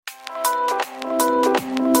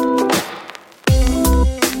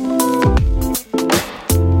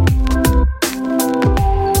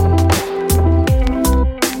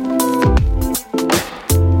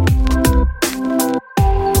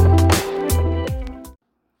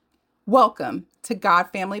Welcome to God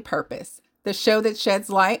Family Purpose, the show that sheds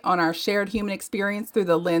light on our shared human experience through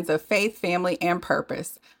the lens of faith, family, and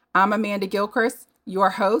purpose. I'm Amanda Gilchrist, your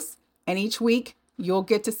host, and each week you'll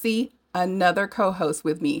get to see another co-host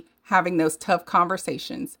with me having those tough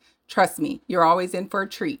conversations. Trust me, you're always in for a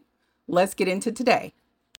treat. Let's get into today.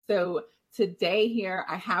 So today here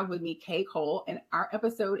I have with me Kay Cole, and our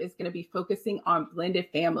episode is going to be focusing on blended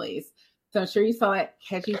families. So I'm sure you saw that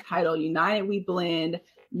catchy title, United We Blend,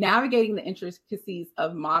 navigating the intricacies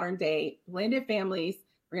of modern day blended families.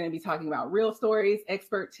 We're going to be talking about real stories,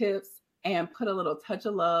 expert tips, and put a little touch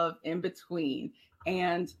of love in between.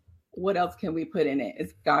 And what else can we put in it?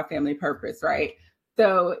 It's God Family Purpose, right?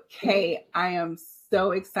 So Kay, I am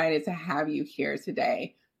so excited to have you here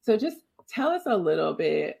today. So just tell us a little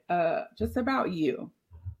bit just about you.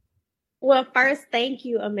 Well, first, thank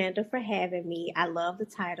you, Amanda, for having me. I love the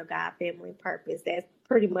title, God, Family, Purpose. That's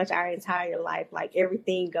pretty much our entire life. Like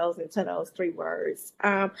everything goes into those three words.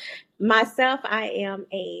 Myself,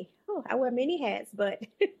 I wear many hats, but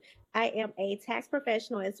I am a tax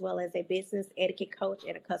professional as well as a business etiquette coach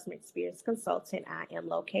and a customer experience consultant. I am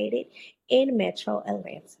located in Metro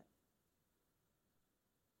Atlanta.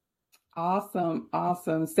 Awesome.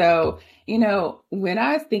 So, when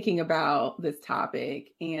I was thinking about this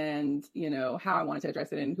topic and, how I wanted to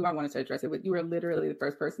address it and who I wanted to address it with, you were literally the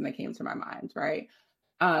first person that came to my mind, right?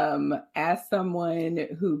 As someone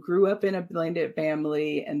who grew up in a blended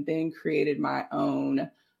family and then created my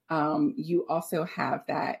own, you also have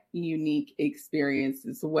that unique experience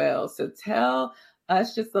as well. So tell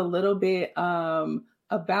us just a little bit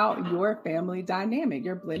about your family dynamic,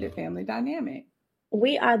 your blended family dynamic.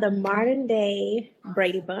 We are the modern day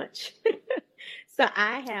Brady Bunch. So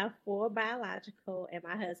I have four biological, and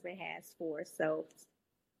my husband has four. So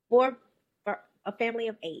four for a family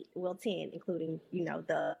of eight, well, 10, including,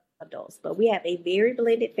 the adults. But we have a very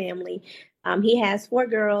blended family. He has four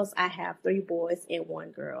girls. I have three boys and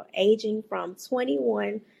one girl, aging from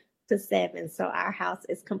 21 to 7. So our house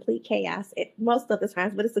is complete chaos at most of the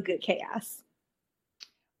times, but it's a good chaos.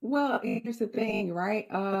 Well, here's the thing, right?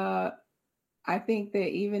 I think that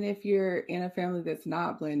even if you're in a family that's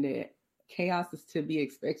not blended, chaos is to be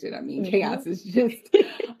expected. I mean, chaos is just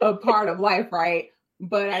a part of life, right?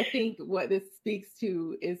 But I think what this speaks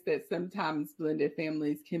to is that sometimes blended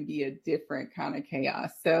families can be a different kind of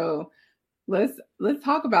chaos. So let's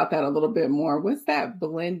talk about that a little bit more. What's that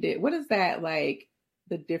blended? What is that like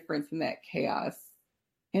the difference in that chaos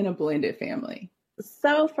in a blended family?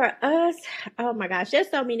 So for us, oh my gosh,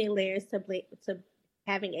 there's so many layers to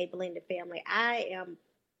having a blended family. I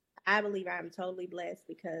believe I'm totally blessed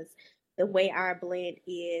because the way our blend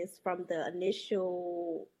is from the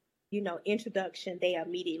initial, introduction, they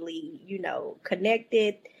immediately,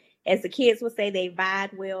 connected. As the kids would say, they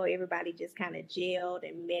vibe well. Everybody just kind of gelled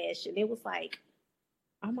and meshed. And it was like,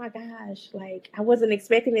 oh my gosh, like I wasn't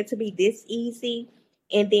expecting it to be this easy.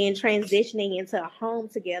 And then transitioning into a home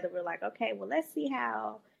together, we're like, okay, well, let's see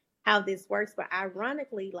how this works. But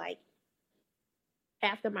ironically, like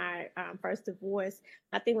after my first divorce,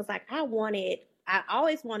 my thing was like, I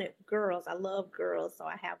always wanted girls. I love girls. So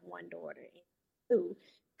I have one daughter and two.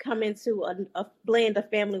 Come into a blend of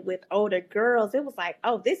family with older girls, it was like,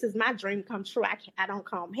 oh, this is my dream come true. I don't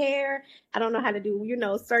comb hair. I don't know how to do,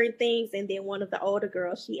 certain things. And then one of the older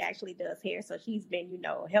girls, she actually does hair. So she's been,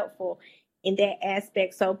 helpful in that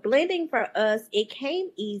aspect. So blending for us, it came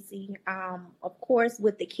easy. Of course,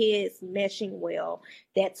 with the kids meshing well,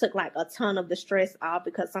 that took like a ton of the stress off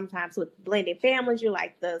because sometimes with blended families, you're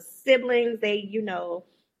like the siblings, they,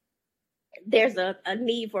 there's a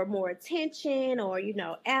need for more attention or,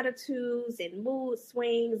 attitudes and mood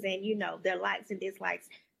swings and, their likes and dislikes.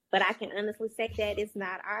 But I can honestly say that it's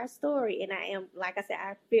not our story. And I am, like I said,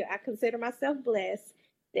 I consider myself blessed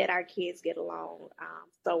that our kids get along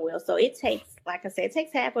so well. So it takes, like I said, it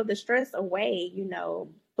takes half of the stress away,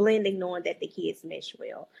 blending, knowing that the kids mesh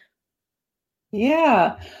well.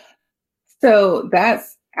 Yeah. So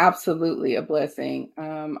that's absolutely a blessing.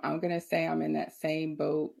 I'm going to say I'm in that same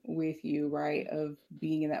boat with you, right? Of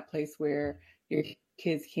being in that place where your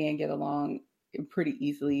kids can get along pretty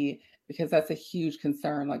easily because that's a huge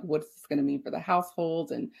concern. Like, what's this going to mean for the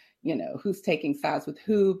household and, who's taking sides with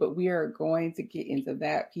who? But we are going to get into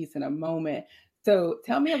that piece in a moment. So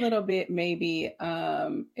tell me a little bit, maybe,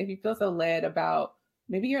 if you feel so led about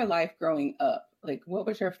maybe your life growing up. Like, what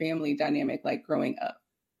was your family dynamic like growing up?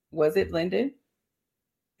 Was it blended?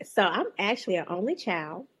 So I'm actually an only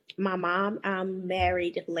child. My mom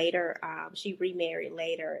married later. She remarried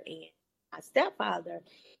later, and my stepfather,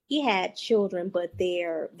 he had children, but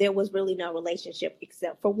there was really no relationship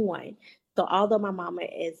except for one. So although my mama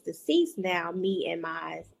is deceased now, me and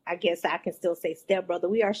my, I guess I can still say stepbrother,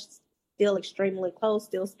 we are still extremely close,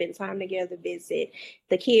 still spend time together, visit.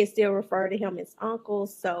 The kids still refer to him as uncle.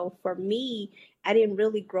 So for me, I didn't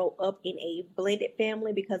really grow up in a blended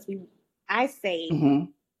family because I say Mm-hmm.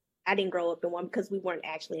 I didn't grow up in one because we weren't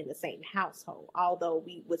actually in the same household, although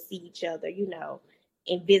we would see each other,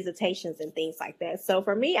 in visitations and things like that. So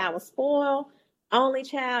for me, I was spoiled, only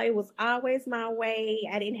child. It was always my way.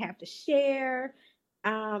 I didn't have to share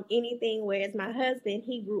anything. Whereas my husband,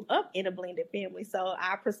 he grew up in a blended family. So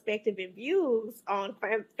our perspective and views on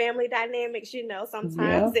family dynamics, sometimes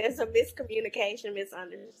Yeah. there's a miscommunication,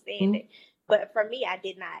 misunderstanding. But for me, I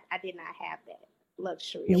did not have that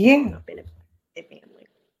luxury of growing Yeah. up in a family.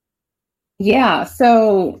 Yeah.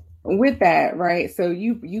 So with that, right? So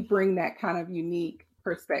you bring that kind of unique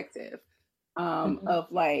perspective Mhm.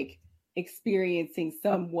 of like experiencing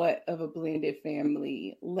somewhat of a blended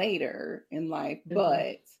family later in life, Mhm.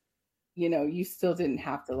 but you still didn't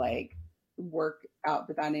have to like work out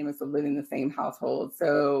the dynamics of living in the same household.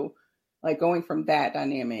 So like going from that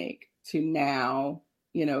dynamic to now,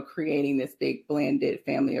 creating this big blended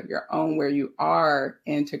family of your own where you are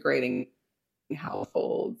integrating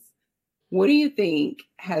households. What do you think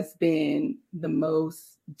has been the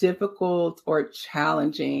most difficult or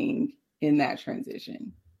challenging in that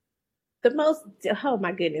transition? The most, oh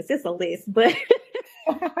my goodness, it's a list, but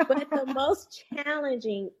but the most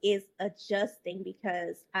challenging is adjusting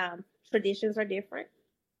because traditions are different.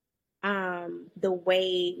 The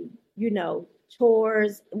way,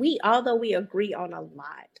 chores, although we agree on a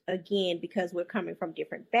lot, again, because we're coming from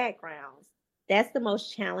different backgrounds, that's the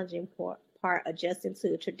most challenging part, adjusting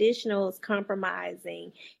to traditionals,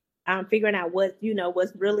 compromising, figuring out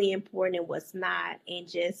what's really important and what's not, and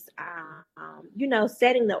just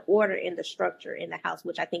setting the order and the structure in the house,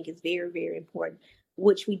 which I think is very, very important,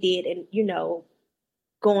 which we did, and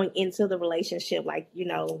going into the relationship, like,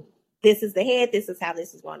 this is the head, this is how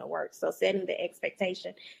this is going to work. So setting the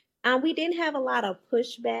expectation. We didn't have a lot of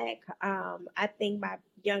pushback. I think my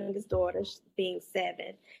youngest daughter, being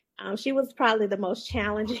 7, she was probably the most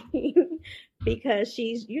challenging because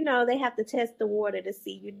they have to test the water to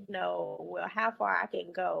see, well, how far I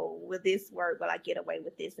can go. Will this work? Will I get away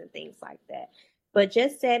with this and things like that? But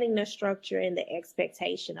just setting the structure and the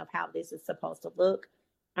expectation of how this is supposed to look,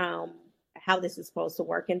 um, how this is supposed to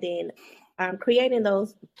work, and then creating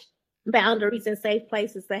those boundaries and safe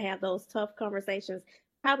places to have those tough conversations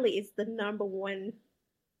probably is the number one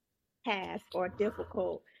task or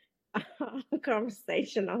difficult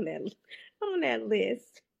conversation on that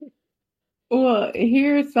list. Well,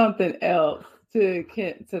 here's something else to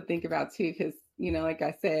think about too, because like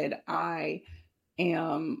I said, I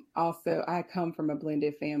come from a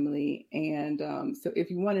blended family, and so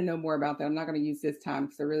if you want to know more about that, I'm not going to use this time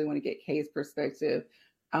because I really want to get Kay's perspective.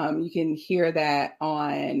 You can hear that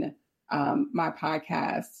on my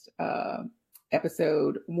podcast,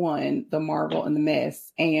 episode 1, The Marvel and the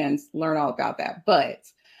Mess, and learn all about that. But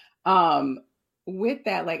um, with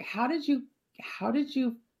that, like, how did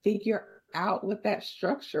you figure out with that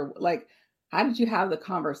structure? Like, how did you have the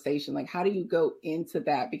conversation? Like, how do you go into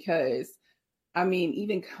that? Because I mean,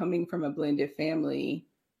 even coming from a blended family,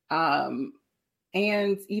 um,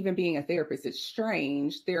 and even being a therapist, it's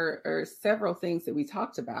strange. There are several things that we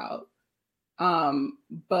talked about,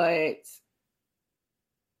 but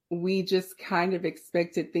we just kind of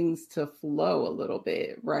expected things to flow a little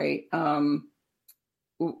bit, right?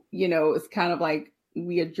 It's kind of like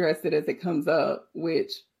we address it as it comes up,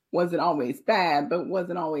 which wasn't always bad, but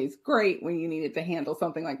wasn't always great when you needed to handle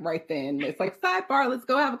something like right then. It's like, sidebar, let's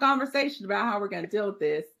go have a conversation about how we're going to deal with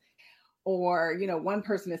this. Or, one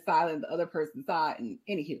person is silent, the other person's not. And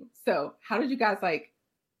anywho, so how did you guys like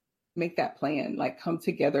make that plan, like come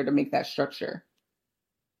together to make that structure?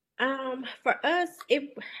 Um, for us,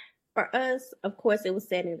 it for us, of course, it was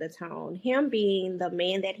setting the tone. Him being the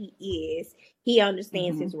man that he is, he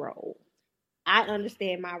understands Mm-hmm. his role. I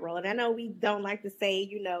understand my role. And I know we don't like to say,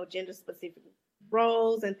 gender specific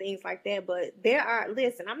roles and things like that, but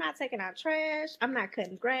listen, I'm not taking out trash. I'm not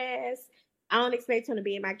cutting grass. I don't expect him to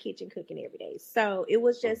be in my kitchen cooking every day. So it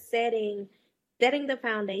was just setting the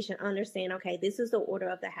foundation, understand, okay, this is the order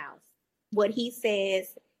of the house. What he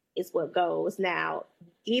says is what goes. Now,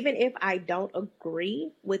 even if I don't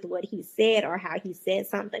agree with what he said or how he said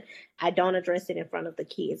something, I don't address it in front of the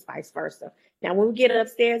kids, vice versa. Now, when we get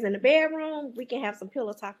upstairs in the bedroom, we can have some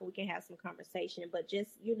pillow talk and we can have some conversation. But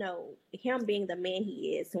just, him being the man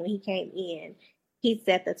he is, when he came in, he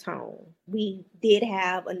set the tone. We did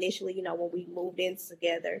have initially, when we moved in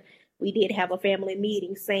together, we did have a family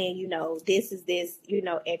meeting saying, this is this,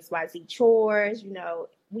 XYZ chores,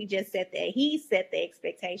 we just set that he set the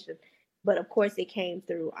expectation. But of course, it came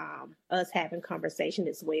through us having conversation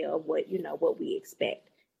as well. What we expect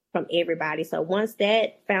from everybody. So once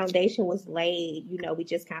that foundation was laid, we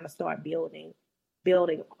just kind of start building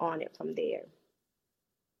on it from there.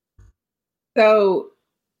 So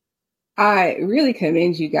I really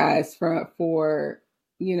commend you guys for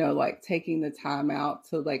like taking the time out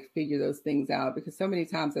to like figure those things out, because so many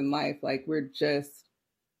times in life, like we're just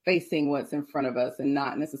facing what's in front of us and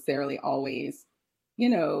not necessarily always,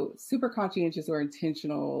 super conscientious or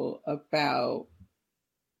intentional about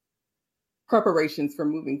preparations for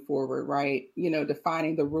moving forward, right?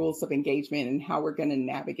 Defining the rules of engagement and how we're going to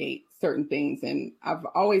navigate certain things. And I've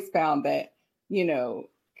always found that,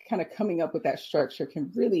 kind of coming up with that structure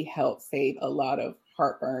can really help save a lot of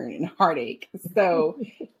heartburn and heartache. So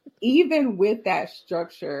even with that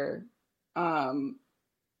structure,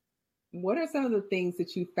 what are some of the things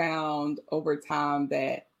that you found over time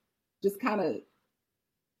that just kind of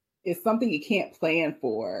is something you can't plan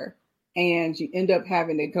for, and you end up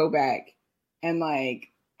having to go back and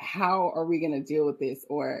like, how are we going to deal with this?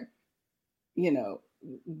 Or,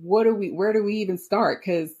 where do we even start?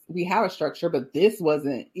 Because we have a structure, but this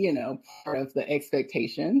wasn't, part of the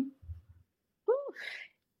expectation. Ooh,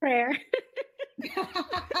 prayer.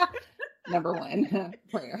 Number one,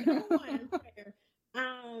 prayer. Number one, prayer.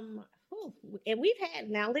 And we've had,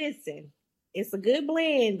 now listen, it's a good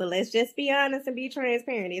blend, but let's just be honest and be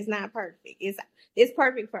transparent. It's not perfect. It's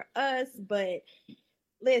perfect for us, but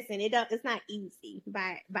listen, it's not easy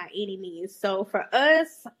by any means. So for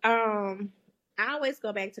us, I always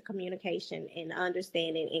go back to communication and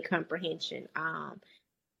understanding and comprehension.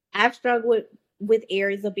 I've struggled with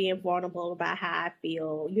areas of being vulnerable about how I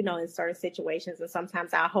feel, in certain situations. And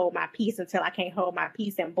sometimes I'll hold my peace until I can't hold my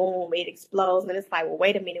peace, and boom, it explodes. And it's like, well,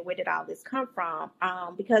 wait a minute, where did all this come from?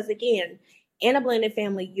 Because again, in a blended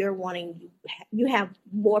family, you have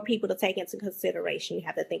more people to take into consideration. You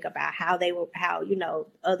have to think about how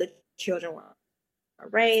other children were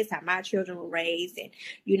raised, how my children were raised, and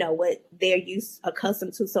what they're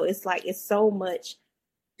accustomed to. So it's like, it's so much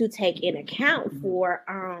to take in account for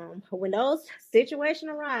when those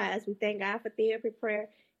situations arise. We thank God for therapy, prayer,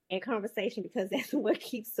 and conversation, because that's what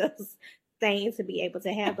keeps us sane, to be able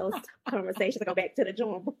to have those conversations, go back to the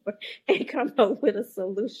drawing board and come up with a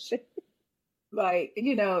solution. Like,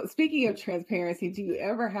 speaking of transparency, do you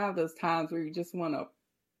ever have those times where you just want to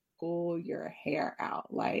pull your hair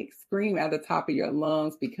out, like scream at the top of your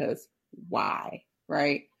lungs, because why,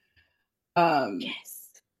 right? Yes.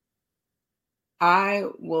 I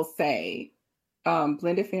will say,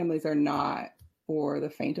 blended families are not for the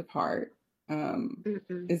faint of heart,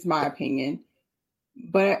 is my opinion.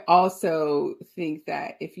 But I also think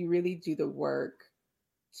that if you really do the work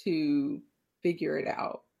to figure it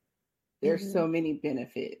out, there's so many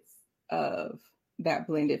benefits of that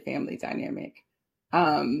blended family dynamic.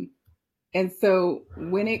 And so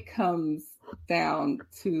when it comes down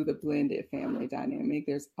to the blended family dynamic,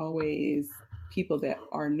 there's always people that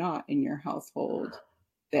are not in your household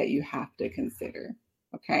that you have to consider.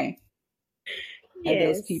 Okay. Yes. And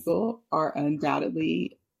those people are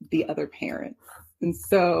undoubtedly the other parents. And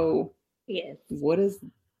so, yes, what does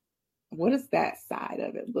that side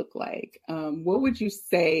of it look like? What would you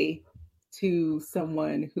say to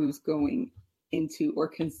someone who's going into or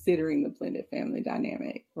considering the blended family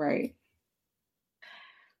dynamic, right?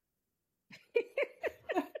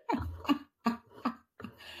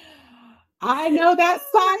 I know that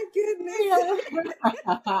sigh there.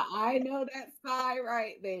 I know that sigh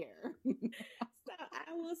right there. So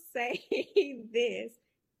I will say this: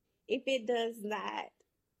 if it does not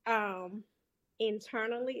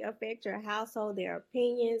internally affect your household, their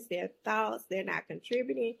opinions, their thoughts, they're not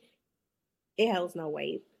contributing, it holds no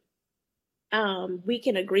weight. We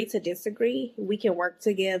can agree to disagree. We can work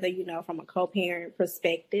together, from a co-parent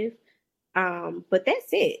perspective. But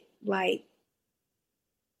that's it. Like,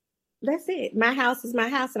 that's it. My house is my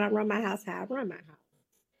house, and I run my house how I run my house.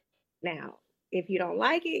 Now, if you don't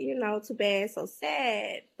like it, too bad, so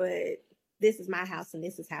sad. But this is my house, and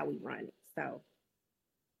this is how we run it. So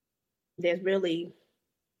there's really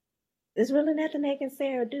nothing they can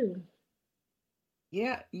say or do.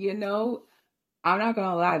 Yeah, I'm not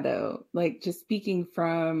gonna lie though, like just speaking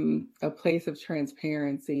from a place of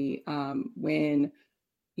transparency, when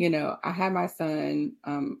I had my son,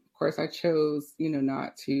 of course I chose,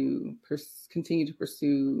 not to continue to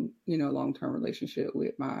pursue, long-term relationship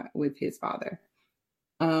with his father.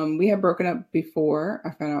 We had broken up before I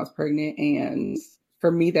found out I was pregnant, and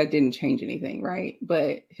for me that didn't change anything, right?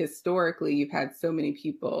 But historically, you've had so many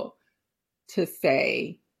people to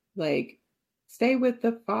say, like, stay with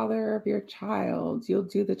the father of your child. You'll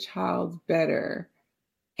do the child better.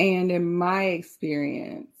 And in my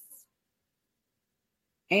experience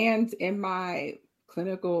and in my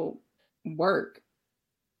clinical work,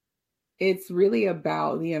 it's really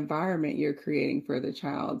about the environment you're creating for the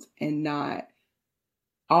child and not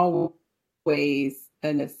always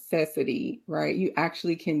a necessity, right? You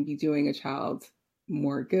actually can be doing a child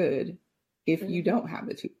more good if you don't have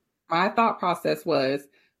the two. My thought process was,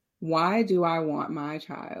 why do I want my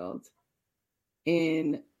child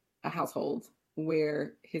in a household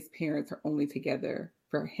where his parents are only together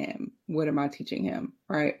for him? What am I teaching him,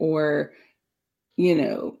 right? Or,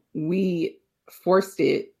 we forced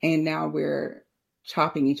it and now we're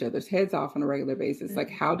chopping each other's heads off on a regular basis.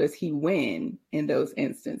 Like, how does he win in those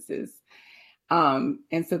instances?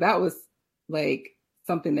 And so that was like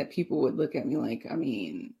something that people would look at me like, I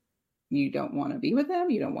mean, you don't want to be with them,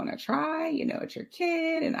 you don't want to try, it's your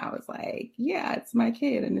kid. And I was like, yeah, it's my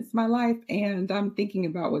kid and it's my life, and I'm thinking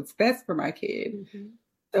about what's best for my kid.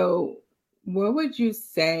 So what would you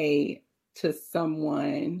say to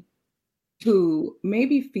someone who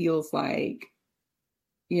maybe feels like,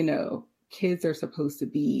 kids are supposed to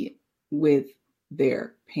be with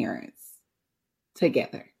their parents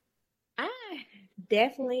together? I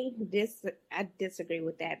definitely I disagree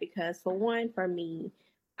with that, because for one, for me,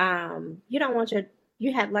 you don't want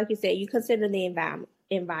you have, like you said, you consider the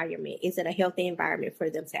environment. Is it a healthy environment for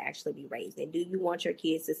them to actually be raised in? Do you want your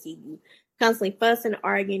kids to see you constantly fussing,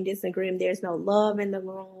 arguing, disagreeing? There's no love in the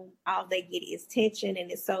room. All they get is tension,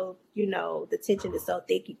 and it's so, the tension is so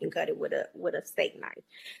thick you can cut it with a steak knife.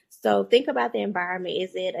 So think about the environment.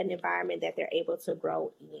 Is it an environment that they're able to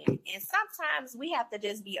grow in? And sometimes we have to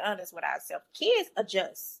just be honest with ourselves. Kids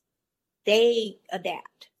adjust, they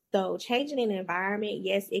adapt. So changing an environment,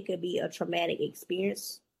 yes, it could be a traumatic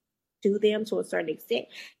experience to them to a certain extent.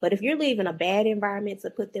 But if you're leaving a bad environment to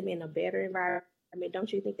put them in a better environment,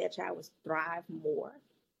 don't you think that child will thrive more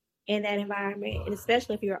in that environment? And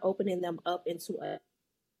especially if you're opening them up into a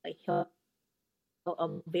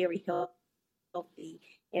very healthy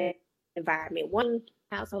environment. One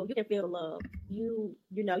household, you can feel love. You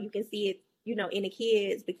can see it, in the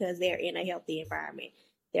kids, because they're in a healthy environment.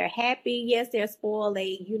 They're happy. Yes, they're spoiled.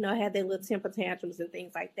 They, have their little temper tantrums and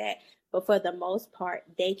things like that. But for the most part,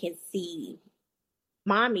 they can see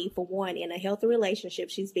mommy, for one, in a healthy relationship.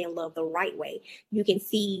 She's being loved the right way. You can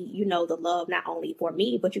see, the love not only for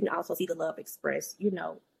me, but you can also see the love expressed,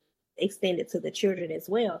 extended to the children as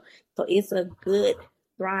well. So it's a good,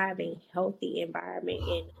 thriving, healthy environment.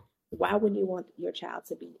 And why wouldn't you want your child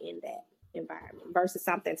to be in that environment versus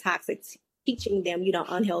something toxic, teaching them,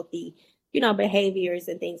 unhealthy, behaviors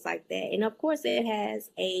and things like that? And of course, it has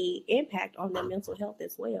a impact on their mental health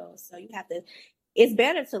as well. So you have to. It's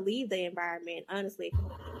better to leave the environment, honestly,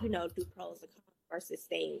 do pros and cons versus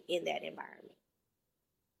staying in that environment.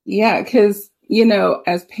 Yeah, because,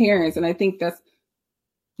 as parents, and I think that's,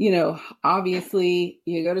 obviously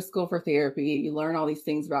you go to school for therapy, you learn all these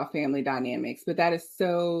things about family dynamics, but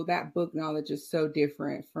that book knowledge is so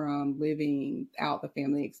different from living out the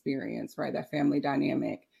family experience, right? That family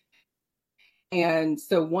dynamic. And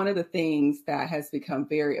so one of the things that has become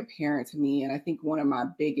very apparent to me, and I think one of my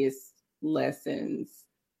biggest lessons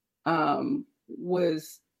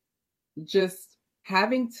was just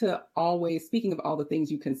having to always, speaking of all the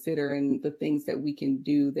things you consider and the things that we can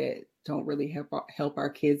do that don't really help our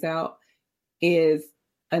kids out, is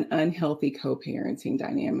an unhealthy co-parenting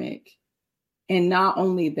dynamic. And not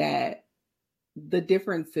only that, the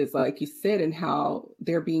differences, like you said, in how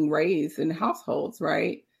they're being raised in households,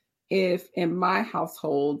 right? If in my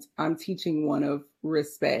household, I'm teaching one of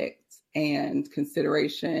respect and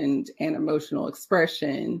consideration and emotional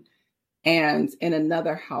expression, and in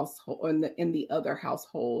another household, in the other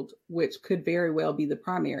household, which could very well be the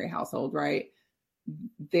primary household, right?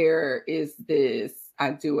 There is this,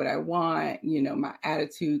 I do what I want, my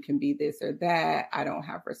attitude can be this or that. I don't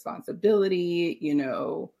have responsibility,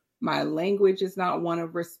 my language is not one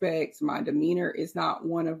of respect. My demeanor is not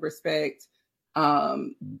one of respect.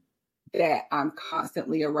 That I'm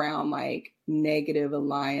constantly around like negative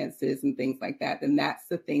alliances and things like that, then that's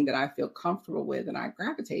the thing that I feel comfortable with and I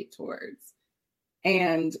gravitate towards.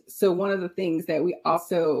 And so one of the things that we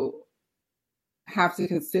also have to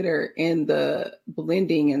consider in the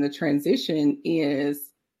blending and the transition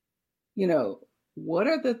is, what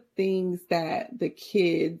are the things that the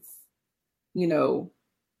kids,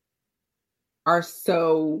 are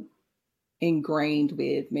so ingrained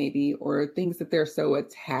with, maybe, or things that they're so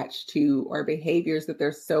attached to, or behaviors that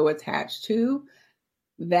they're so attached to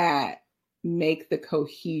that make the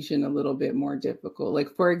cohesion a little bit more difficult.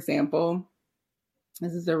 Like, for example,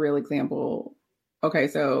 this is a real example okay,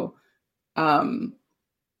 so I'm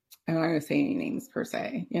not going to say any names per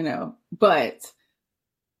se, but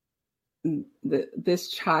this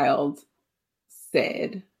child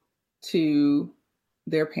said to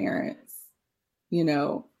their parents,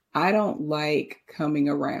 I don't like coming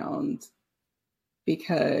around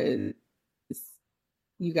because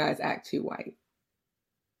you guys act too white.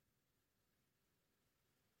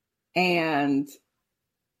 And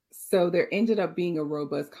so there ended up being a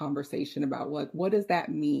robust conversation about, like, what does that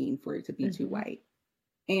mean for it to be too white?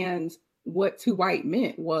 And what too white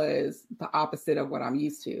meant was the opposite of what I'm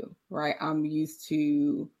used to, right? I'm used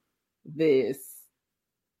to this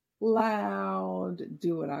loud,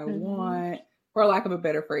 do what I want, for lack of a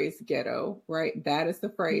better phrase, ghetto, right? That is the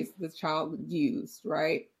phrase this child used,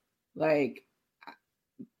 right? Like,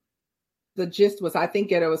 the gist was, I think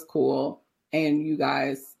ghetto is cool and you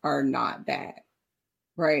guys are not that,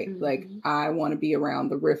 right? Like, I want to be around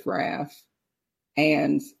the riffraff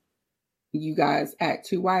and you guys act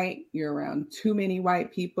too white. You're around too many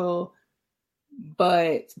white people.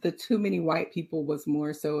 But the too many white people was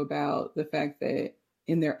more so about the fact that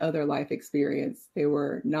in their other life experience, they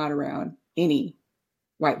were not around any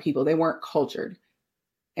white people. They weren't cultured.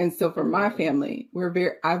 And so for my family,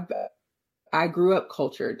 I grew up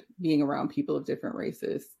cultured, being around people of different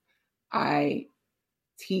races. I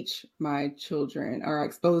teach my children, or I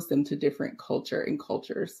expose them to different culture and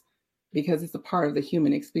cultures, because it's a part of the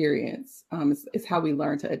human experience. It's how we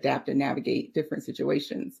learn to adapt and navigate different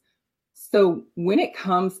situations. So when it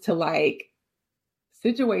comes to like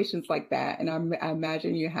situations like that, and I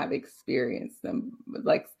imagine you have experienced them,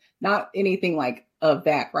 like not anything like of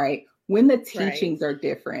that, right? When the teachings are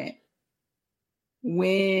different,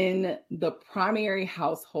 when the primary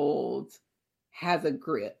household has a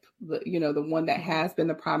grip, the one that has been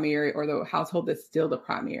the primary, or the household that's still the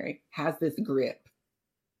primary has this grip.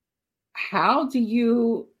 How do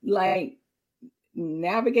you like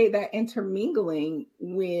navigate that intermingling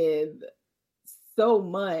with so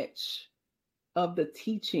much of the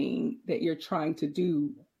teaching that you're trying to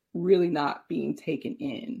do really not being taken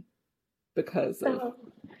in because of...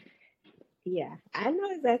 Yeah, I know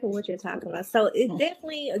exactly what you're talking about. So it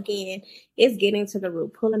definitely, again, is getting to the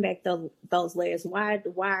root, pulling back those layers. Why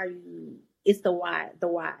are you? It's the why, the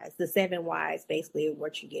whys, the 7 whys, basically, of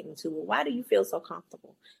what you're getting to. Why do you feel so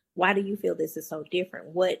comfortable? Why do you feel this is so different?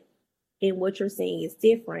 What you're seeing is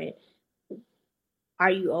different. Are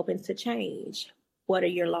you open to change? What are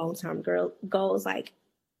your long-term goals? Like,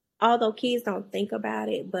 although kids don't think about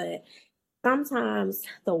it, but sometimes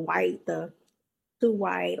the too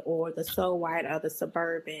white or the so white or the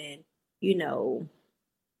suburban, you know,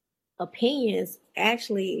 opinions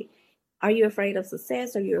actually, are you afraid of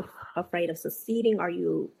success? Are you afraid of succeeding?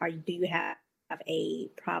 Do you have a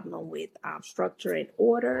problem with structure and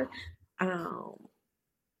order? Um,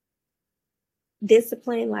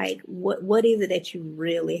 Discipline, like what is it that you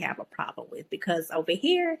really have a problem with? Because over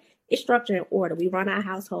here it's structure and order. We run our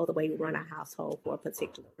household the way we run our household for a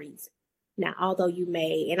particular reason. Now, although you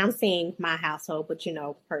may, and I'm saying my household, but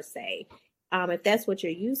per se, if that's what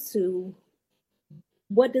you're used to,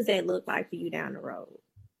 what does that look like for you down the road?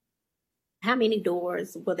 How many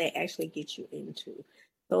doors will that actually get you into?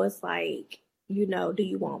 So it's like, do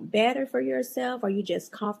you want better for yourself? Or are you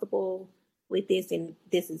just comfortable with this and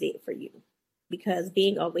this is it for you? Because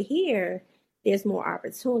being over here, there's more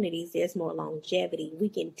opportunities, there's more longevity. We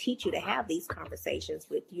can teach you to have these conversations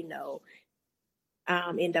with,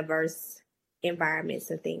 in diverse environments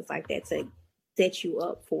and things like that to set you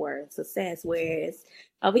up for success. Whereas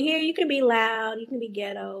over here, you can be loud, you can be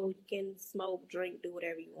ghetto, you can smoke, drink, do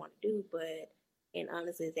whatever you want to do. But, and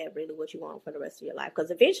honestly, is that really what you want for the rest of your life?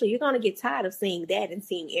 Because eventually you're going to get tired of seeing that and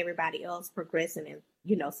seeing everybody else progressing and,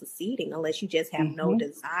 succeeding, unless you just have no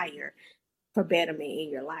desire for betterment in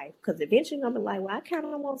your life. Because eventually you're going to be like, well, I kind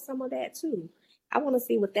of want some of that too. I want to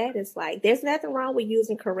see what that is like. There's nothing wrong with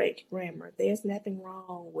using correct grammar. There's nothing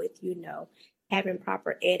wrong with, having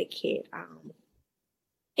proper etiquette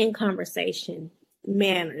in conversation,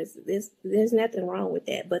 manners. There's nothing wrong with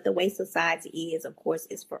that. But the way society is, of course,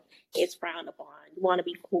 it's frowned upon. You want to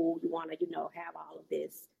be cool. You want to, have all of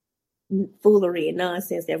this foolery and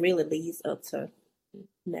nonsense that really leads up to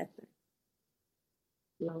nothing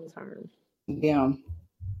long term. Yeah.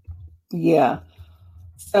 Yeah.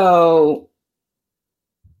 So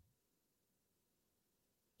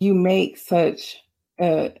you make such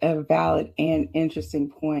a valid and interesting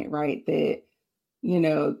point, right? That,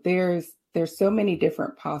 there's so many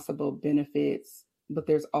different possible benefits, but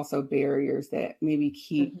there's also barriers that maybe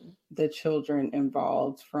keep the children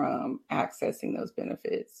involved from accessing those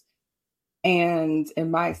benefits. And in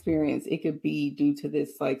my experience, it could be due to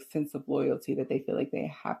this like sense of loyalty that they feel like they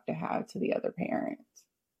have to the other parent,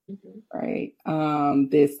 Mm-hmm. right?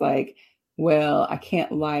 This like, well, I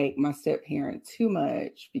can't like my step parent too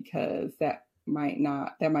much because that might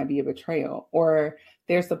be a betrayal. Or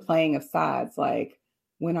there's the playing of sides, like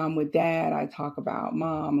when I'm with dad, I talk about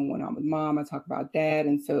mom, and when I'm with mom, I talk about dad.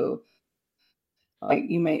 And so like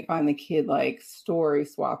you may find the kid like story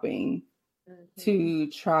swapping Mm-hmm. to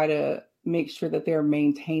try to make sure that they're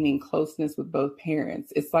maintaining closeness with both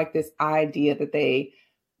parents. It's like this idea that they,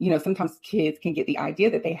 sometimes kids can get the idea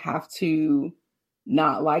that they have to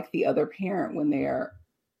not like the other parent when they're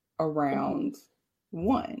Mm-hmm. around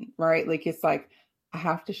one, right? Like it's like, I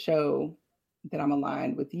have to show that I'm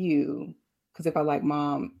aligned with you. Because if I like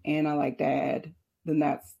mom and I like dad, then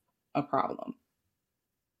that's a problem.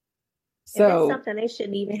 And that's So, something they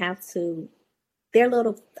shouldn't even have to. They're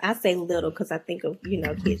little. I say little because I think of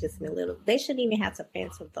kids just being little. They shouldn't even have to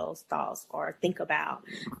fancy those thoughts or think about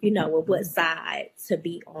with what side to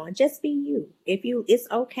be on. Just be you. If you, it's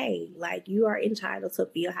okay. Like you are entitled to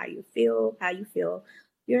feel how you feel. How you feel.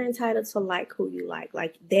 You're entitled to like who you like.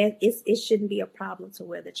 Like that. It shouldn't be a problem to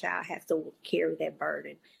where the child has to carry that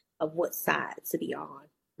burden of what side to be on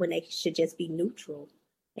when they should just be neutral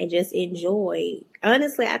and just enjoy.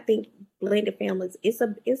 Honestly, I think blended families it's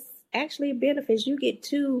actually a benefit. You get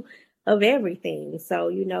two of everything. So,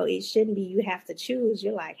 it shouldn't be you have to choose.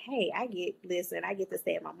 You're like, hey, I get to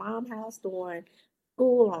stay at my mom's house during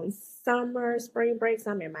school on summer, spring breaks.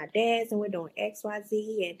 I'm at my dad's and we're doing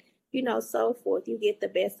XYZ and so forth. You get the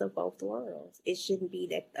best of both worlds. It shouldn't be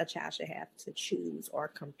that a child should have to choose or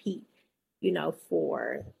compete,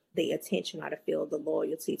 for the attention or to feel the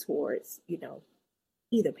loyalty towards,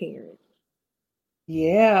 either parent.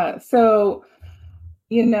 yeah. So,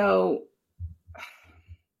 you know,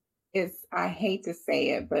 I hate to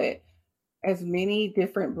say it, but as many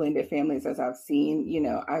different blended families as I've seen,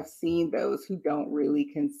 I've seen those who don't really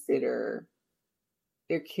consider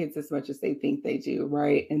their kids as much as they think they do,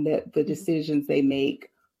 right? And that the Mhm. decisions they make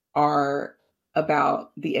are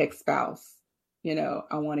about the ex-spouse.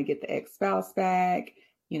 I want to get the ex-spouse back.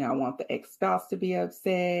 I want the ex-spouse to be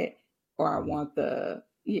upset, or I want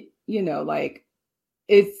like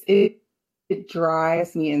it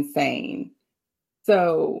drives me insane.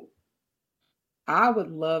 So I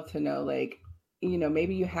would love to know, like,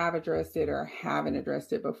 maybe you have addressed it or haven't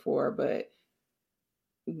addressed it before, but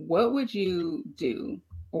what would you do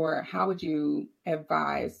or how would you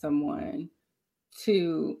advise someone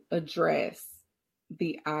to address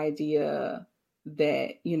the idea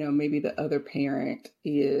that, maybe the other parent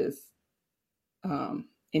is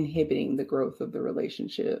inhibiting the growth of the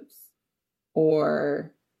relationships?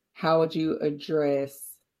 Or how would you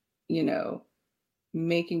address, you know,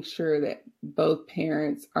 making sure that both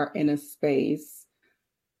parents are in a space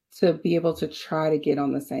to be able to try to get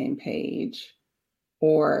on the same page,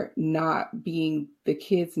 or not being the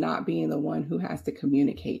kids not being the one who has to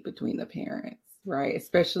communicate between the parents, right?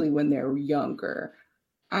 Especially when they're younger.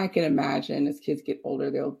 I can imagine as kids get older,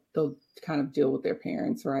 they'll kind of deal with their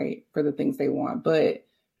parents, right, for the things they want. But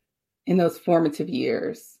in those formative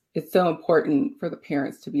years, it's so important for the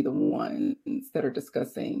parents to be the ones that are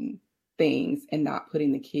discussing things and not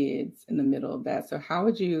putting the kids in the middle of that. So how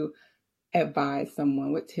would you advise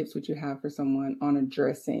someone? What tips would you have for someone on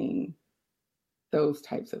addressing those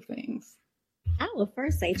types of things? I would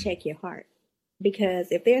first say check your heart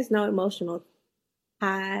because if there's no emotional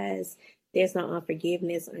ties, there's no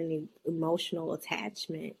unforgiveness or any emotional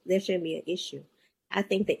attachment, there shouldn't be an issue. I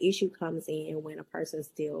think the issue comes in when a person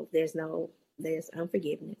still there's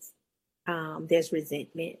unforgiveness, there's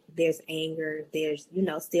resentment, there's anger, there's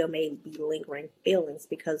still may be lingering feelings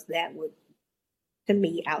because that would, to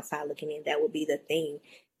me, outside looking in, that would be the thing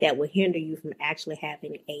that would hinder you from actually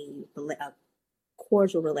having a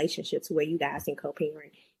cordial relationship to where you guys can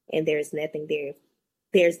co-parent and there's nothing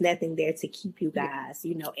there to keep you Yeah. guys,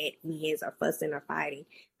 at ends or fussing or fighting.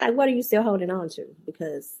 Like, what are you still holding on to?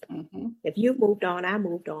 Because Mm-hmm. if you moved on, I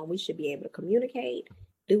moved on. We should be able to communicate,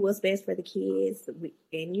 do what's best for the kids, and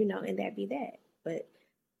that be that. But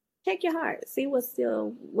check your heart, see what's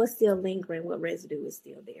still lingering, what residue is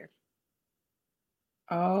still there.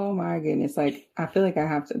 Oh my goodness. Like, I feel like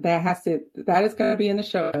that is going to be in the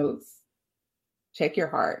show notes. Check your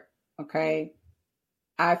heart. Okay.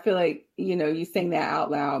 I feel like, you saying that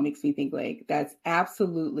out loud makes me think like that's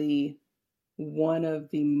absolutely one of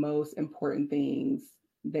the most important things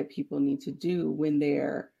that people need to do when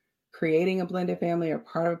they're creating a blended family or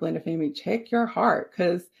part of a blended family. Check your heart.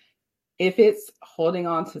 Because if it's holding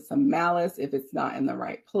on to some malice, if it's not in the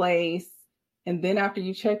right place, and then after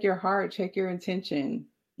you check your heart, check your intention.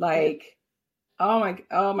 Yeah. Like,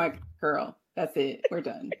 oh my girl. That's it. We're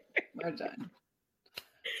done. We're done.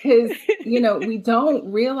 Because, we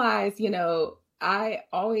don't realize, I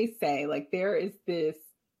always say, like, there is this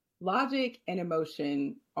logic and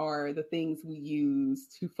emotion are the things we use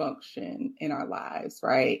to function in our lives,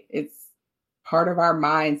 right? It's part of our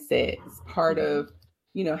mindset, it's part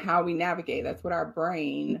Mm-hmm. of, how we navigate. That's what our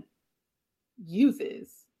brain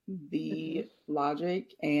uses, Mm-hmm. the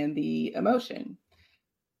logic and the emotion.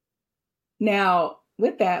 Now,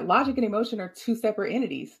 with that, logic and emotion are two separate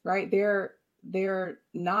entities, right? They're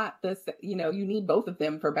not you need both of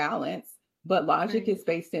them for balance, but logic Right. is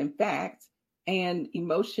based in fact and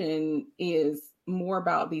emotion is more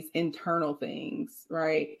about these internal things,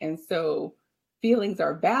 right? And so feelings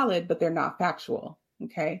are valid, but they're not factual,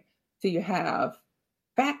 okay? So you have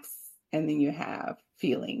facts and then you have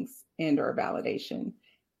feelings and or validation.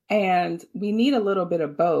 And we need a little bit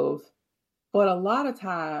of both, but a lot of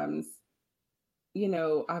times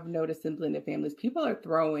I've noticed in blended families, people are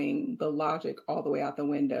throwing the logic all the way out the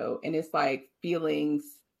window. And it's like feelings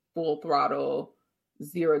full throttle,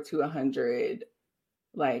 0 to 100,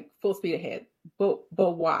 like full speed ahead. But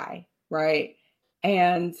why? Right.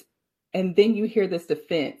 And and then you hear this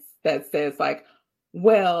defense that says, like,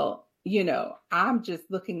 well, I'm just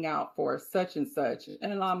looking out for such and such.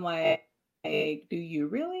 And I'm like, hey, do you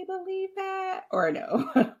really believe that or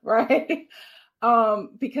no? Right.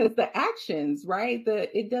 Because the actions, right,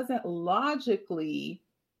 it doesn't logically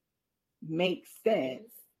make sense,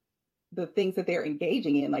 the things that they're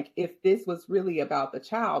engaging in. Like, if this was really about the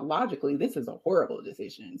child, logically this is a horrible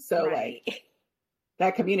decision. So, like, Right.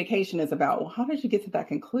 that communication is about, well, how did you get to that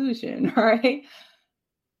conclusion? Right.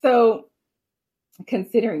 So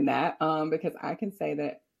considering that, because I can say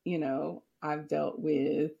that, I've dealt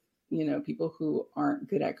with, people who aren't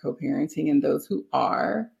good at co-parenting and those who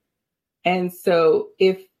are. And so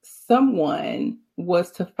if someone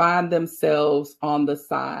was to find themselves on the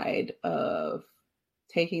side of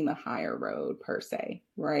taking the higher road per se,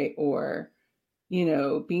 right? Or,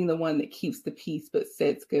 being the one that keeps the peace but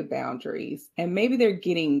sets good boundaries. And maybe they're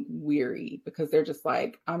getting weary because they're just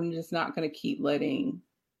like, I'm just not going to keep letting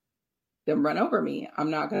them run over me.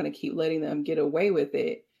 I'm not going to keep letting them get away with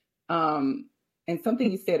it. Um, and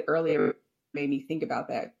something you said earlier made me think about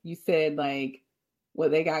that. You said, like,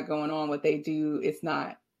 what they got going on, what they do, it's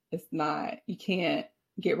not, you can't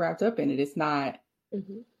get wrapped up in it.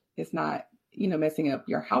 Mm-hmm. It's not, messing up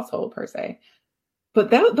your household per se. But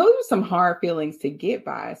those are some hard feelings to get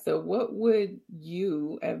by. So what would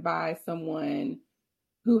you advise someone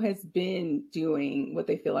who has been doing what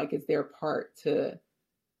they feel like is their part to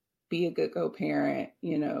be a good co-parent,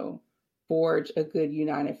 forge a good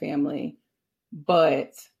united family,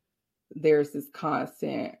 but there's this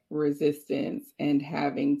constant resistance and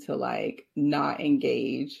having to, like, not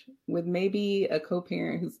engage with maybe a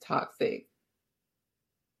co-parent who's toxic?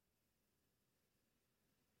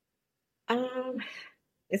 Um,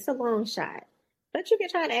 it's a long shot, but you can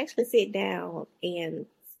try to actually sit down and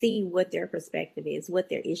see what their perspective is, what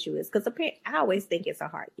their issue is. Because I always think it's a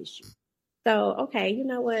hard issue. So, okay, you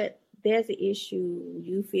know what? There's an issue.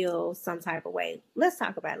 You feel some type of way. Let's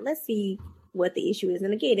talk about it. Let's see what the issue is.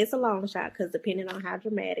 And again, it's a long shot because depending on how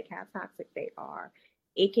dramatic, how toxic they are,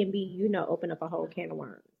 it can be, open up a whole can of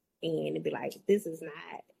worms and it'd be like, this is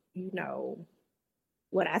not, you know,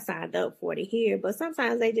 what I signed up for to hear. But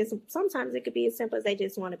sometimes it could be as simple as they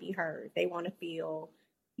just want to be heard. They want to feel,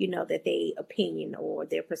 that their opinion or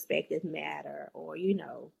their perspective matter, or,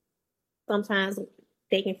 sometimes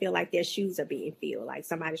they can feel like their shoes are being filled, like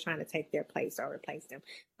somebody's trying to take their place or replace them.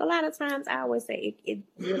 A lot of times I always say it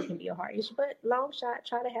really can be a hard issue, but long shot,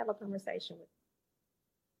 try to have a conversation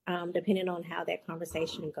with depending on how that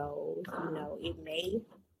conversation goes, it may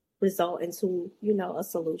result into, a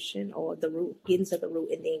solution or the root, getting to the root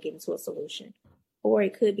and then getting to a solution. Or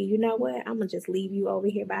it could be, you know what, I'm gonna just leave you over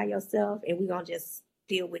here by yourself and we're gonna just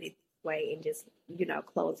deal with it this way and just,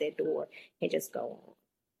 close that door and just go on.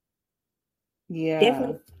 Yeah.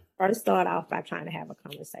 Definitely first start off by trying to have a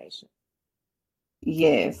conversation.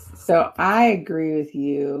 Yes. So I agree with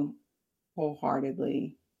you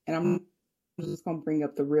wholeheartedly. And I'm just going to bring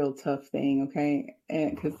up the real tough thing, okay?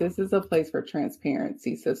 And because this is a place for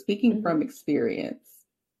transparency. So speaking from Mm-hmm. experience,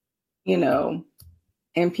 you know,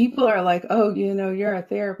 and people are like, oh, you're a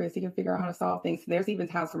therapist, you can figure out how to solve things. There's even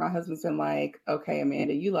times where my husband's been like, okay,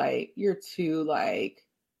 Amanda, you're too, like,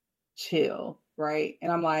 chill, right?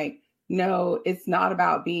 And I'm like, no, it's not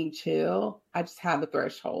about being chill. I just have a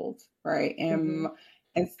threshold, right? Mm-hmm.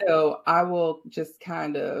 And so I will just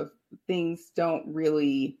kind of, things don't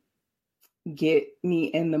really get me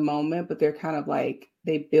in the moment, but they're kind of like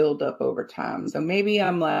they build up over time. So maybe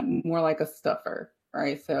I'm like more like a stuffer,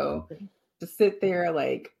 right? So to sit there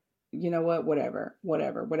like, you know what, whatever,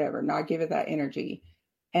 not give it that energy.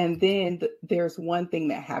 And then there's one thing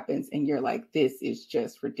that happens and you're like, this is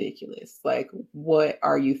just ridiculous. Like, what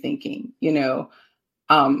are you thinking?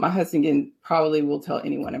 My husband probably will tell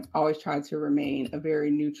anyone I've always tried to remain a very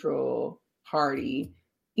neutral party,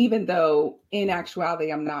 even though in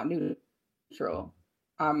actuality I'm not neutral.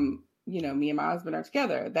 Me and my husband are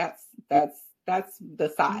together. That's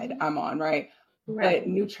the side I'm on, right? But Right.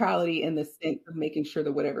 neutrality in the sense of making sure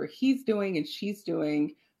that whatever he's doing and she's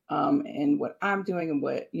doing, and what I'm doing and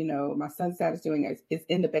what my son's dad is doing is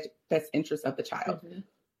in the best interest of the child.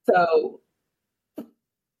 So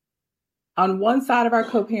on one side of our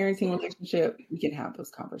co-parenting relationship, we can have those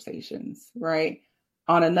conversations, right?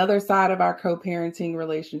 On another side of our co-parenting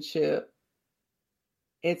relationship,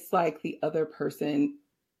 it's like the other person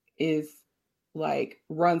is like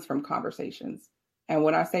runs from conversations. And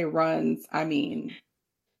when I say runs, I mean,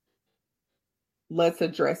 let's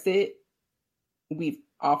address it. We've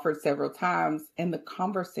offered several times and the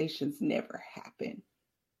conversations never happen.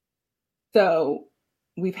 So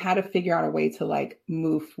we've had to figure out a way to like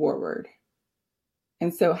move forward.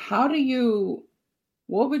 And so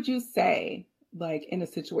what would you say like in a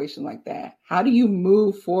situation like that? How do you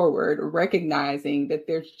move forward recognizing that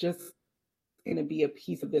there's just going to be a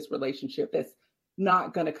piece of this relationship that's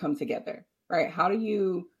not going to come together, right? How do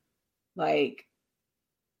you like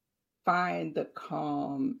find the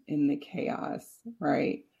calm in the chaos,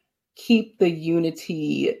 right? Keep the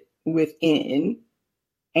unity within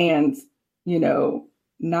and, you know,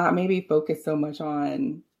 not maybe focus so much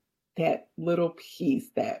on that little piece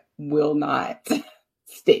that will not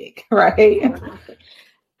stick, right?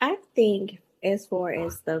 I think as far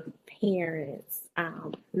as the parents,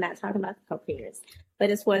 not talking about the co-parents, but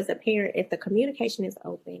as far as the parent, if the communication is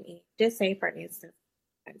open, and just say for instance,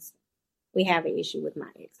 we have an issue with my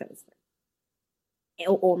ex-husband,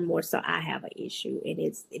 or more so, I have an issue, and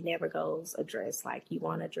it never goes addressed like you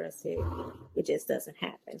want to address it. It just doesn't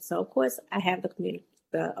happen. So of course, I have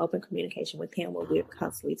the open communication with him, where we're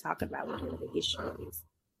constantly talking about whatever the issue is.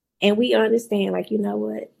 And we understand, like, you know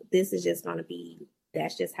what, this is just going to be,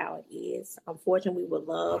 that's just how it is. Unfortunately, we would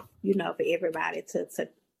love, for everybody to,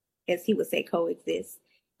 as he would say, coexist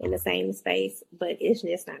in the same space, but it's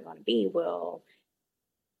just not going to be. Well,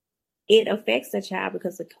 it affects the child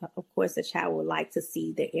because, of course, the child would like to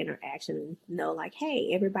see the interaction and know, like,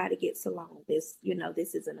 hey, everybody gets along. This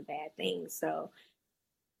isn't a bad thing. So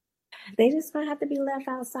they just gonna have to be left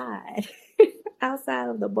outside, outside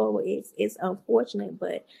of the bubble. It's unfortunate,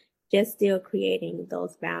 but just still creating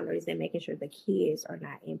those boundaries and making sure the kids are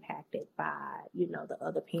not impacted by the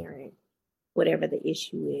other parent, whatever the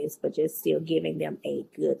issue is, but just still giving them a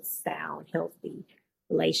good, sound, healthy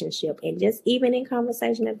relationship. And just even in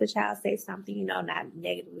conversation, if the child says something, not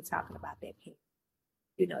negatively talking about that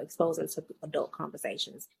parent, exposing to adult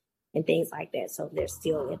conversations and things like that. So they're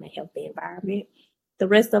still in a healthy environment. The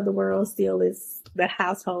rest of the world still is, the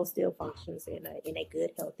household still functions in a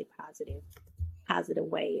good, healthy, positive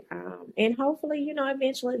way. And hopefully,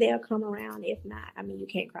 eventually they'll come around. If not, I mean, you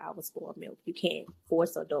can't cry over spoiled milk. You can't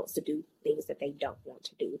force adults to do things that they don't want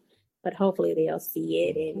to do. But hopefully they'll see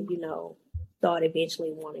it and, start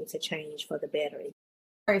eventually wanting to change for the better.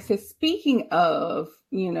 All right. So speaking of,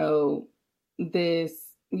 this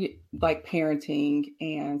like parenting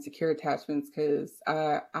and secure attachments, because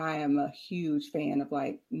I am a huge fan of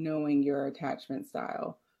like knowing your attachment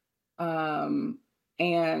style.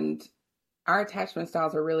 And our attachment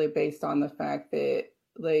styles are really based on the fact that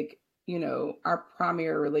like, our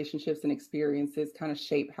primary relationships and experiences kind of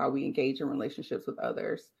shape how we engage in relationships with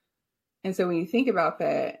others. And so when you think about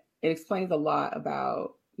that, it explains a lot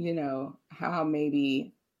about,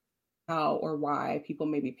 how or why people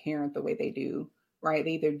maybe parent the way they do, right?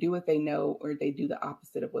 They either do what they know or they do the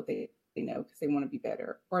opposite of what they know because they want to be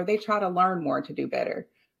better, or they try to learn more to do better.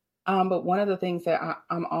 But one of the things that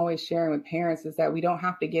I'm always sharing with parents is that we don't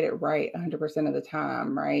have to get it right 100% of the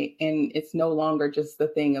time, right? And it's no longer just the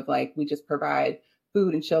thing of like, we just provide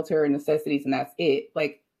food and shelter and necessities and that's it.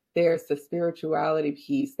 Like there's the spirituality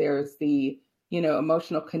piece, there's the,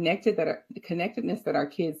 emotional connectedness that our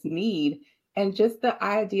kids need. And just the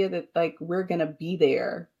idea that like, we're going to be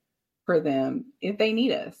there for them if they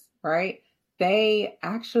need us, right? They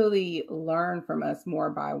actually learn from us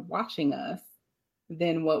more by watching us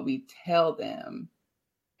than what we tell them.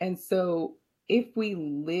 And so if we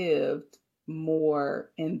lived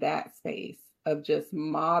more in that space of just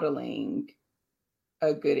modeling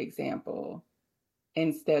a good example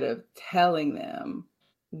instead of telling them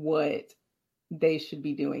what they should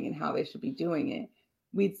be doing and how they should be doing it,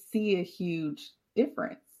 we'd see a huge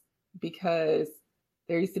difference, because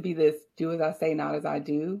there used to be this do as I say, not as I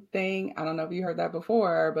do thing. I don't know if you heard that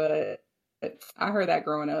before, but I heard that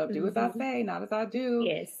growing up. Do as I Mm-hmm. say, not as I do.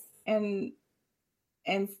 Yes. And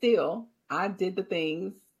still I did the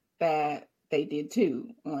things that they did too.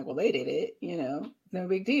 I'm like, well, they did it, no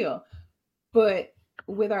big deal. But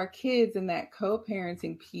with our kids and that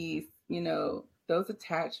co-parenting piece, those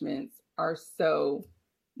attachments are so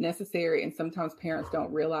necessary. And sometimes parents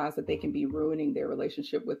don't realize that they can be ruining their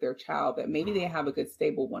relationship with their child, that maybe they have a good,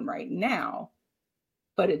 stable one right now,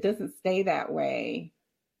 but it doesn't stay that way,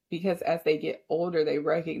 because as they get older, they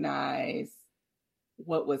recognize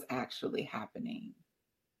what was actually happening.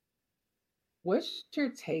 What's your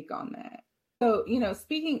take on that? So,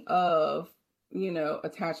 speaking of,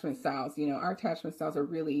 attachment styles, our attachment styles are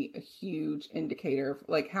really a huge indicator of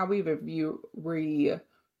like how we view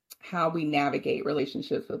how we navigate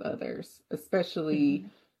relationships with others, especially,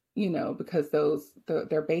 Mm-hmm. because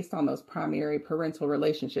they're based on those primary parental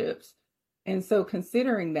relationships. And so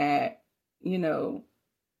considering that, you know,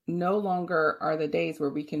 no longer are the days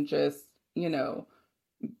where we can just,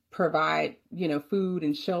 provide, food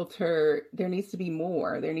and shelter. There needs to be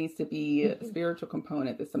more. There needs to be a Mm-hmm. spiritual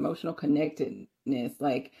component, this emotional connectedness.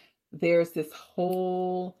 Like there's this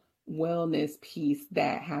whole wellness piece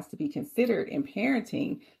that has to be considered in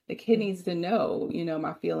parenting. The kid needs to know,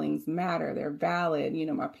 my feelings matter. They're valid.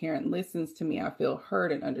 My parent listens to me. I feel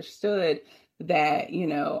heard and understood, that,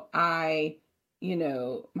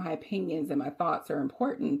 my opinions and my thoughts are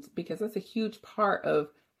important, because that's a huge part of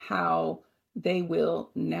how they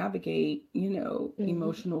will navigate, Mm-hmm.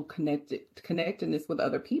 emotional connectedness with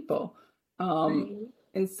other people. Um, Right.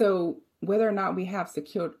 and so whether or not we have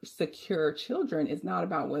secure children is not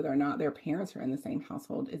about whether or not their parents are in the same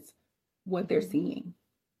household. It's what they're Mm-hmm. seeing,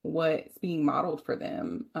 what's being modeled for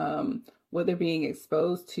them, what they're being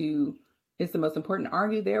exposed to is the most important.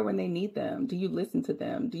 Are you there when they need them? Do you listen to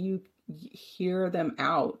them? Do you hear them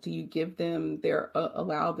out? Do you give them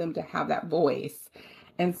allow them to have that voice?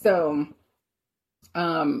 And so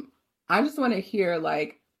I just want to hear,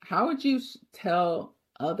 like, how would you tell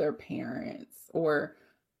other parents, or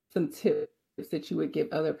some tips that you would give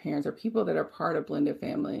other parents or people that are part of blended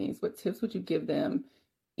families? What tips would you give them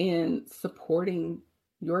in supporting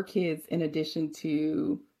your kids in addition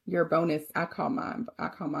to your bonus? I call mine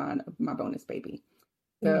my bonus baby.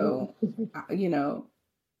 So, Mm-hmm. you know,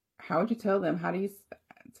 how would you tell them, how do you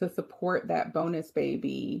to support that bonus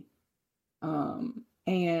baby,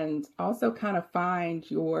 and also kind of find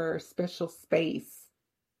your special space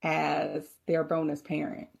as their bonus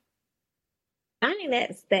parent? Finding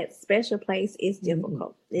that special place is Mhm.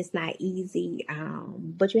 difficult. It's not easy,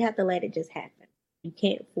 but you have to let it just happen. You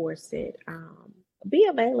can't force it. Be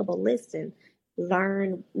available, listen,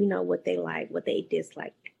 learn. What they like, what they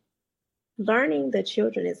dislike. Learning the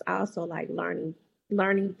children is also like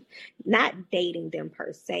learning, not dating them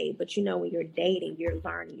per se, but when you're dating, you're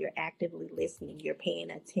learning, you're actively listening, you're paying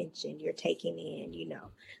attention, you're taking in,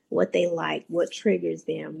 what they like, what triggers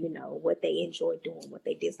them, what they enjoy doing, what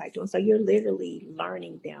they dislike doing. So you're literally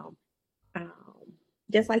learning them, um,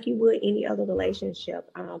 just like you would any other relationship.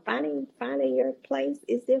 Finding your place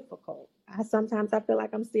is difficult. I feel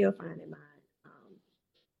like I'm still finding mine.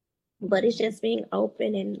 But it's just being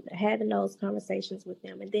open and having those conversations with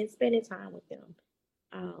them, and then spending time with them.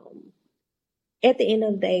 Um, at the end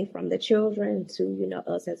of the day, from the children to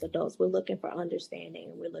us as adults, we're looking for understanding,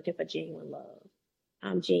 and we're looking for genuine love.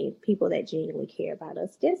 People that genuinely care about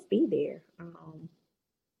us. Just be there.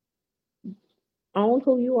 Own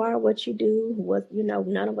who you are, what you do. What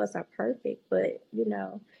none of us are perfect, but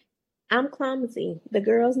I'm clumsy. The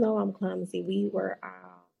girls know I'm clumsy. We were,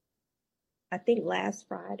 I think last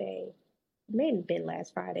Friday, may have been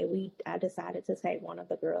last Friday, I decided to take one of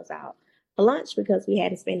the girls out for lunch because we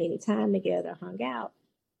hadn't spent any time together, hung out.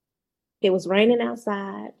 It was raining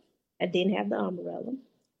outside. I didn't have the umbrella.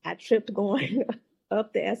 I tripped going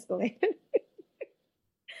up the escalator.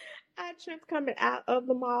 I tripped coming out of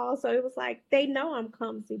the mall. So it was like they know I'm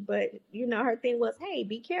clumsy, but her thing was, hey,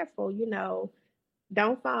 be careful,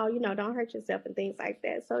 don't fall, don't hurt yourself and things like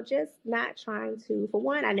that. So just not trying to, for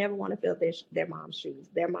one, I never want to fill their mom's shoes.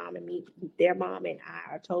 Their mom and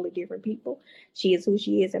I are totally different people. She is who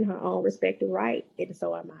she is in her own respective right, and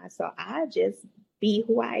so am I. So I just be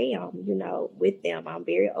who I am, with them. I'm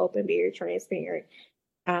very open, very transparent,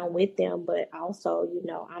 with them, but also,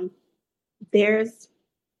 there's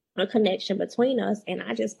a connection between us, and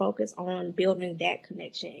I just focus on building that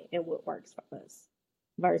connection and what works for us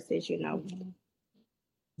versus, Mhm.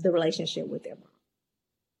 the relationship with their mom.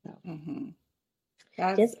 So. Mhm.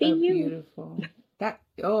 That's Just be a you. beautiful.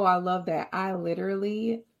 Oh, I love that. I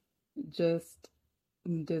literally just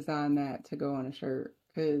designed that to go on a shirt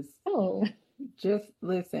because Oh, just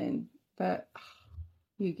listen, that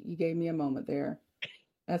you gave me a moment there.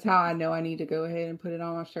 That's how I know I need to go ahead and put it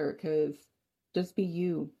on my shirt because just be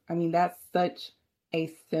you. I mean, that's such a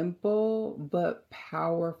simple but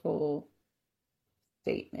powerful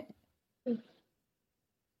statement.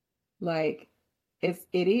 Like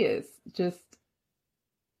it is just,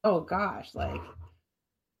 oh gosh, like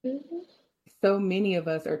mhm, so many of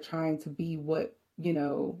us are trying to be what,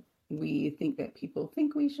 we think that people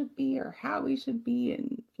think we should be or how we should be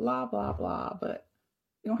and blah blah blah, but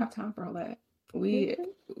we don't have time for all that. We mhm,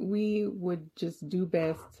 we would just do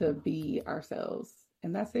best to be ourselves,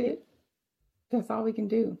 and that's mhm. it. That's all we can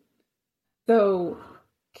do. So,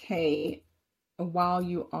 Kay, while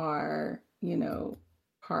you are,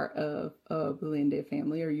 part of a blended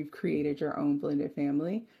family or you've created your own blended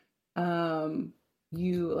family, um,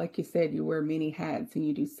 like you said, you wear many hats and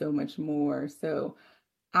you do so much more. So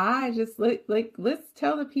I just let's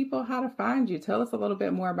tell the people how to find you. Tell us a little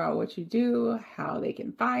bit more about what you do, how they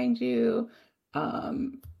can find you,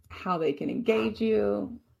 how they can engage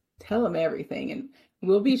you. Tell them everything, and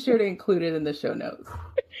we'll be sure to include it in the show notes.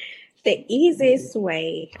 The easiest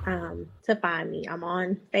way to find me, I'm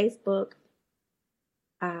on Facebook,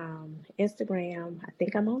 Instagram. I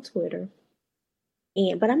think I'm on Twitter,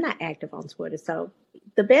 and but I'm not active on Twitter. So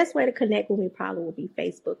the best way to connect with me probably will be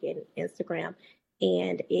Facebook and Instagram,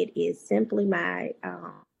 and it is simply my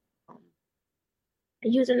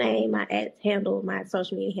username, my ad handle, my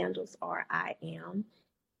social media handles are I am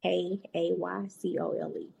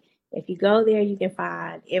Kaycole. If you go there, you can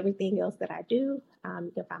find everything else that I do.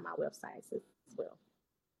 You can find my websites as well.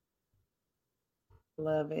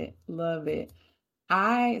 Love it, love it.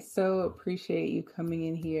 I so appreciate you coming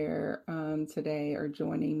in here today or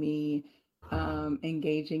joining me,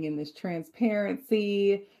 engaging in this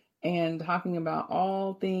transparency and talking about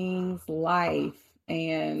all things life.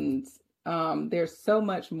 And there's so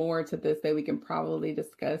much more to this that we can probably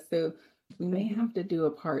discuss. So we may Mhm. have to do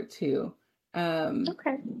a part two. Um,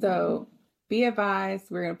 Okay. so be advised,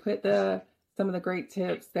 we're going to put some of the great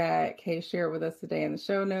tips that Kay shared with us today in the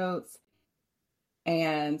show notes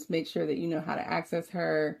and make sure that you know how to access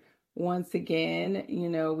her. Once again,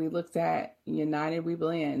 we looked at United We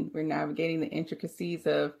Blend. We're navigating the intricacies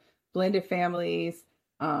of blended families,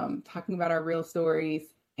 talking about our real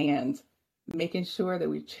stories, and making sure that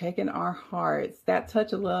we're checking our hearts. That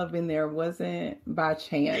touch of love in there wasn't by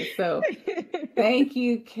chance. So thank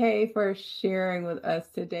you, Kay, for sharing with us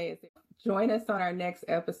today. Join us on our next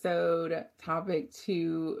episode, topic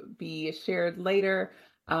to be shared later.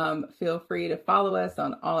 Feel free to follow us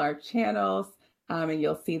on all our channels, and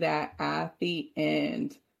you'll see that at the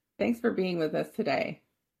end. Thanks for being with us today.